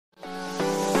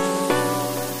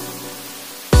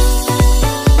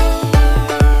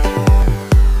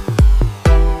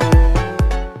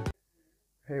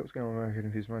What's going on here?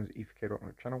 This is Evercade on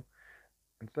the channel,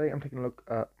 and today I'm taking a look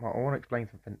at. I want to explain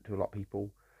something to a lot of people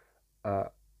uh,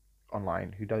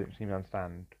 online who don't seem to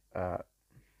understand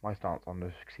my stance on the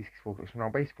C64 collection. Now,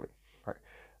 basically, right,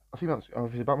 a few months,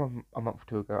 obviously about a month or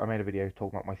two ago, I made a video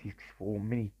talking about my C64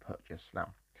 Mini purchase. Now,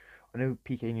 I know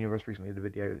PK Universe recently did a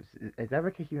video. Is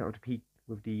Evercade keeping up to peak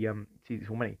with the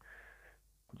C64 Mini,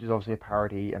 which is obviously a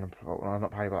parody and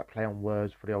not parody, but play on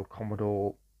words for the old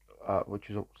Commodore, which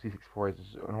is C64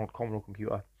 is an old Commodore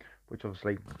computer, which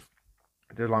obviously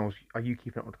the line was, "Are you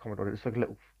keeping up with the Commodore?" It's like a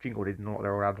little jingle they did not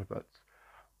their old adverts.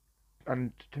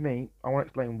 And to me, I want to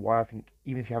explain why I think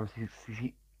even if you have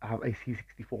a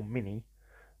C64 Mini,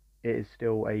 it is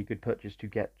still a good purchase to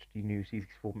get the new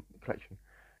C64 collection.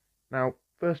 Now,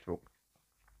 first of all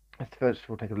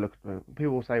take a look at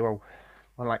people will say, well,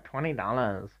 like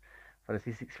 $20 for the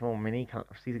C64 Mini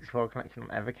C64 collection on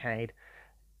Evercade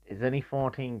is only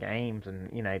 14 games, and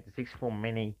the 64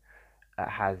 Mini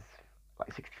has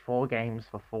like 64 games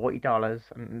for $40,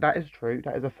 and that is true.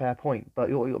 That is a fair point. But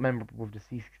you remember with the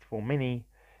C64 Mini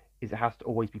is it has to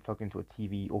always be plugged into a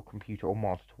TV or computer or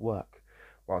monitor to work.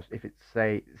 Whilst if it's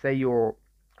say you're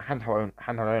handheld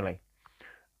only,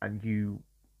 and you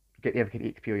get the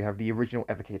Evercade XP or you have the original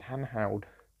Evercade handheld,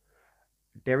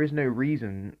 there is no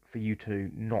reason for you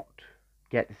to not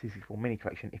get the C64 Mini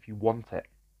collection if you want it.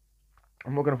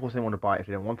 I'm not going to force anyone to buy it if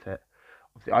they don't want it.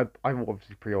 Obviously, I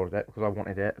obviously pre-ordered it because I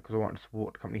wanted it, because I wanted to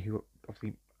support the company who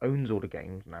obviously owns all the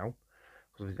games now.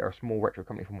 Because they're a small retro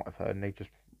company from what I've heard, and they just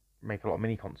make a lot of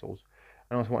mini consoles.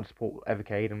 And I also wanted to support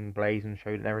Evercade and Blaze and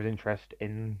show that there is interest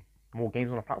in more games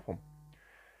on the platform.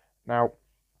 Now,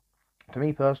 to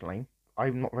me personally,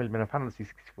 I've not really been a fan of the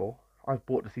C64. I've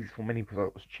bought the C64 Mini because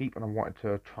it was cheap and I wanted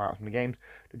to try out some of the games.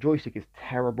 The joystick is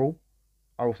terrible.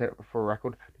 I will say it for a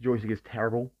record. The joystick is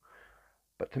terrible.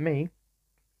 But to me,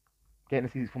 getting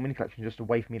the C64 Mini collection is just a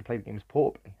way for me to play the games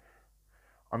portably.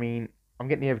 I mean, I'm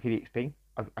getting the Evercade XP.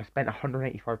 I spent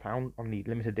 £185 on the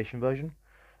limited edition version,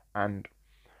 and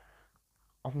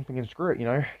I'm thinking, screw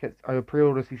it, I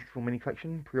pre-ordered the C64 Mini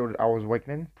collection, pre-ordered Hours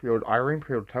Awakening, pre-ordered Irene,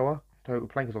 pre-ordered Toa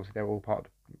playing because obviously they're all part of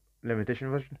the limited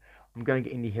edition version. I'm going to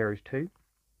get Indie Heroes 2.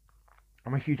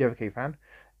 I'm a huge Evercade fan.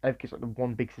 Evercade's like the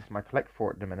one big system I collect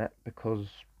for at the minute because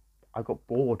I got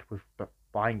bored with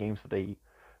buying games for the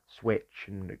Switch,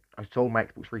 and I sold my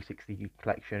Xbox 360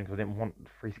 collection because I didn't want the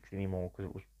 360 anymore because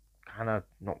it was kind of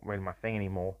not really my thing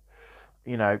anymore.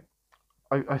 You know,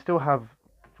 I still have,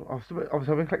 obviously I've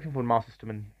been collecting for the Master System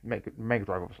and Mega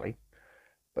Drive, obviously,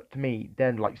 but to me,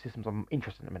 they're like systems I'm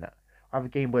interested in a minute. I have a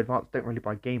Game Boy Advance, don't really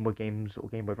buy Game Boy games or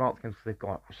Game Boy Advance games because they've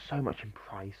gone up so much in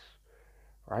price,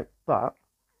 right? But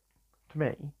to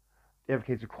me, the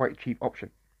Evercade's a quite cheap option.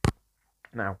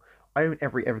 Now, I own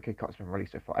every Evercade card that's been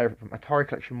released so far, from Atari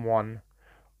Collection 1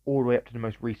 all the way up to the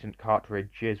most recent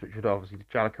cartridges, which would obviously the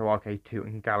Jalico Arcade 2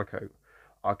 and Galaco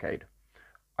Arcade.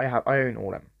 I own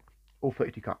all them, all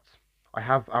 32 cards. I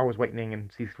have Hours Awakening and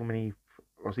C64 Mini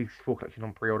or C64 Collection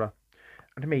on pre-order,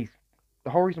 and to me, the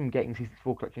whole reason I'm getting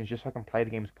C64 Collection is just so I can play the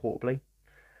games portably,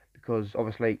 because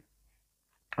obviously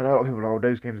I know a lot of people are, oh,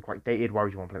 those games are quite dated. Why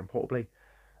would you want to play them portably?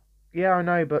 Yeah, I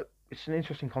know, but it's an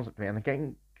interesting concept to me, and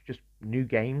getting just new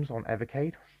games on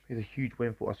Evercade is a huge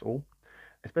win for us all,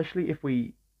 especially if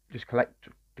we just collect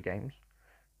the games.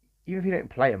 Even if you don't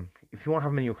play them, if you want to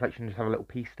have them in your collection, just have a little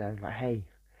piece there, like, hey,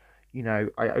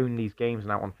 I own these games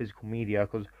now on physical media.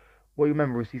 Because what you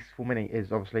remember with C64 Mini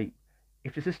is obviously,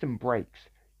 if the system breaks,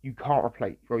 you can't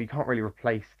replace, well, you can't really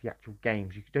replace the actual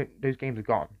games. You don't; those games are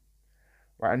gone,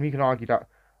 right? And we can argue that,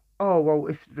 oh well,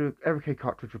 if the Evercade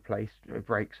cartridge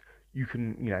breaks, you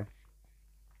can,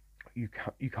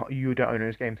 you don't own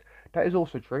those games. That is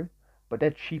also true, but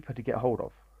they're cheaper to get hold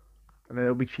of, and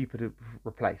they'll be cheaper to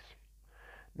replace.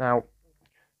 Now,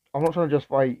 I'm not trying to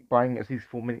justify buying a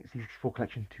C64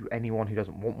 collection to anyone who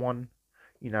doesn't want one,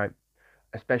 you know,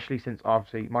 especially since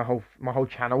obviously my whole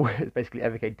channel is basically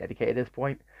Evercade dedicated at this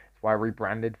point. That's why I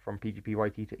rebranded from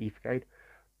PGPYT to Evercade.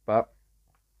 But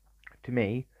to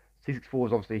me,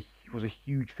 C64 was a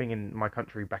huge thing in my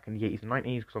country back in the 80s and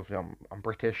 90s because obviously I'm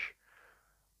British.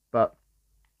 But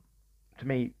to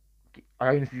me, I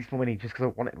own the C64 Mini just because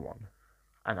I wanted one,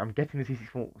 and I'm getting the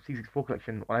C64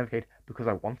 collection on Evercade because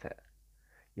I want it.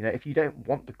 If you don't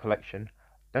want the collection,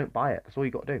 don't buy it. That's all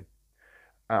you got to do.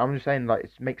 I'm just saying, like,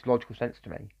 it makes logical sense to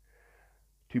me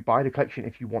to buy the collection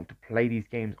if you want to play these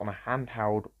games on a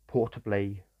handheld,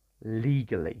 portably,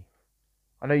 legally.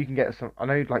 I know you can get some. I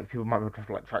know, like, people might be trying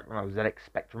to like track down ZX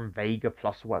Spectrum Vega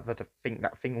Plus or whatever to think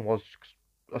that thing was.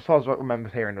 As far as I remember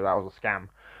hearing, that was a scam.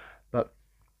 But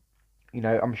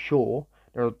I'm sure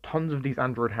there are tons of these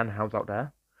Android handhelds out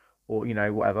there, or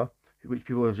whatever, which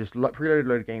people have just preloaded a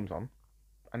load of games on,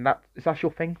 and that's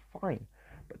your thing, fine.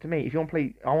 But to me, if you want to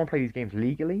play, I want to play these games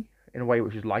legally in a way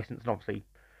which is licensed and obviously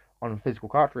on a physical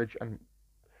cartridge, and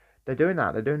they're doing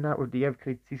that. They're doing that with the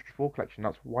Evercade C64 collection.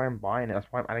 That's why I'm buying it. That's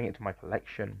why I'm adding it to my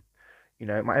collection. You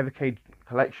know, my Evercade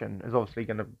collection is obviously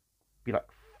going to be like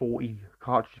 40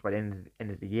 cartridges by the end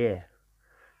of the year,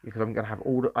 because I'm going to have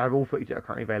I have all 30 that are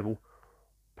currently available,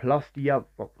 plus the other,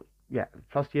 well, yeah,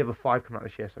 plus the other 5 coming out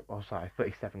this year. So, oh, sorry,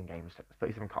 37 games,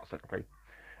 37 cards technically.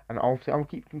 And obviously, I'll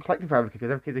keep collecting for Evercade, because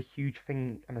Evercade is a huge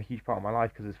thing and a huge part of my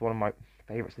life, because it's one of my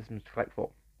favorite systems to collect for.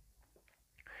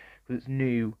 Because it's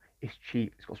new, it's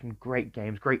cheap, it's got some great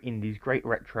games, great indies, great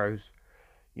retros,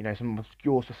 you know, some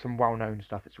obscure stuff, some well-known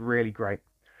stuff. It's really great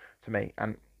to me.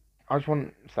 And I just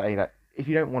want to say that if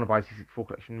you don't want to buy a C64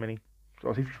 Collection Mini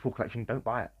or C64 Collection, don't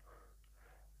buy it.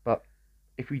 But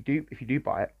if you do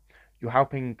buy it, you're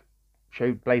helping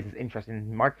show Blazers interest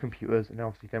in microcomputers, and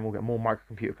obviously then we'll get more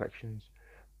microcomputer collections,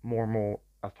 more and more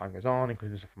as time goes on,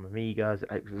 including stuff from Amigas,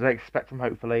 ZX Spectrum,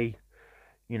 hopefully.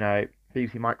 You know,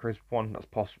 BBC Micro's one that's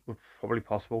possible, probably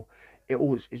possible.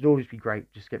 It'd always be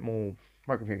great just to get more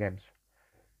microcomputer games.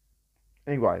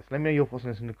 Anyways, let me know your thoughts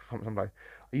on this in the comments down below.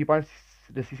 Are you buying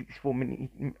the C64 Mini,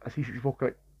 a C64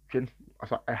 collection?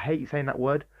 I hate saying that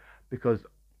word because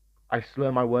I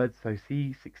slur my words. So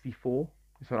C64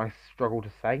 is what I struggle to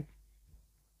say.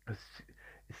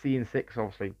 C and 6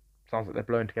 obviously sounds like they're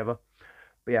blown together.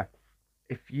 But yeah,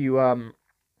 if you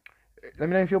let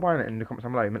me know if you're buying it in the comments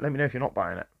down below. Let me know if you're not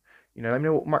buying it. You know, let me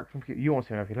know what microcomputer you want to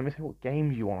see on Evercade. Let me know what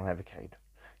games you want on Evercade.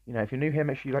 You know, if you're new here,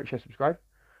 make sure you like, share, subscribe.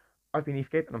 I've been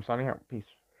Evercade, and I'm signing out. Peace.